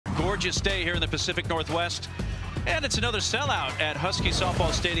gorgeous day here in the Pacific Northwest. And it's another sellout at Husky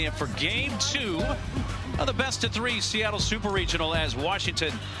Softball Stadium for Game 2 of the best-of-3 Seattle Super Regional as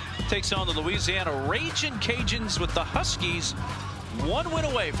Washington takes on the Louisiana Ragin' Cajuns with the Huskies one win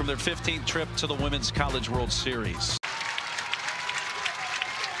away from their 15th trip to the Women's College World Series.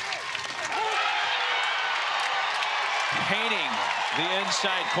 Painting the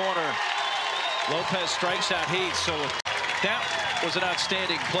inside corner. Lopez strikes out Heath, so that was an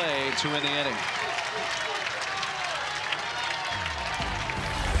outstanding play to win the inning.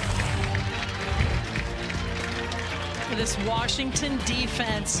 This Washington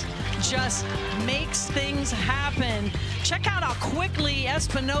defense just makes things happen. Check out how quickly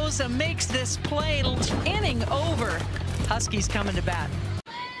Espinoza makes this play. Inning over. Huskies coming to bat.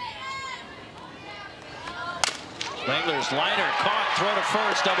 Langler's liner caught, throw to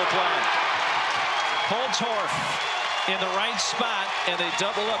first, double play. Holtorf in the right spot, and they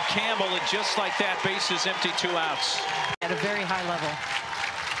double up Campbell, and just like that, bases empty, 2 outs. At a very high level.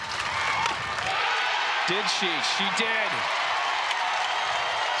 Did she? She did.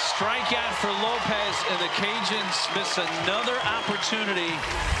 Strikeout for Lopez, and the Cajuns miss another opportunity.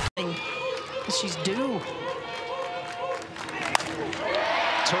 She's due.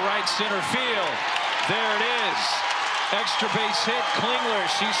 To right center field. There it is. Extra base hit. Klingler.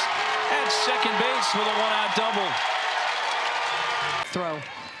 She's at second base with a 1-out double. Throw.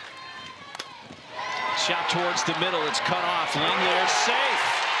 Shot towards the middle. It's cut off. Lingley safe.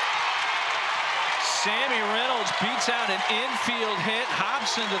 Sammy Reynolds beats out an infield hit.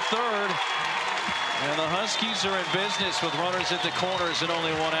 Hobson to third. And the Huskies are in business with runners at the corners and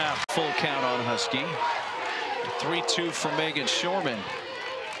only 1 out. Full count on Husky. 3-2 for Megan Shorman.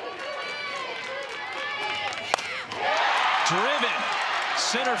 Driven.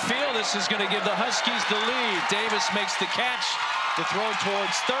 Center field. This is going to give the Huskies the lead. Davis makes the catch. The throw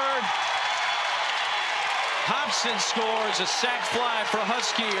towards third. Hobson scores a sac fly for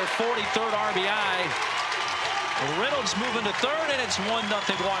Husky, her 43rd RBI. Reynolds moving to third, and it's 1-0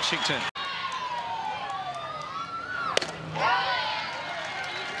 Washington.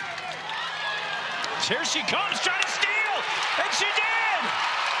 Here she comes, trying to steal, and she did!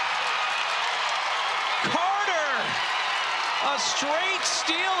 Carter, a straight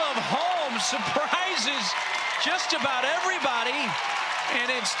steal of home, surprises just about everybody. And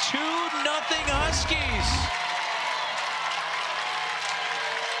it's 2-0 Huskies.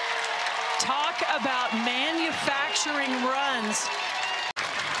 Talk about manufacturing runs.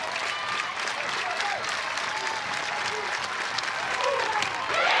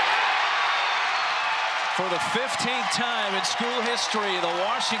 For the 15th time in school history, the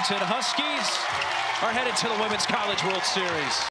Washington Huskies are headed to the Women's College World Series.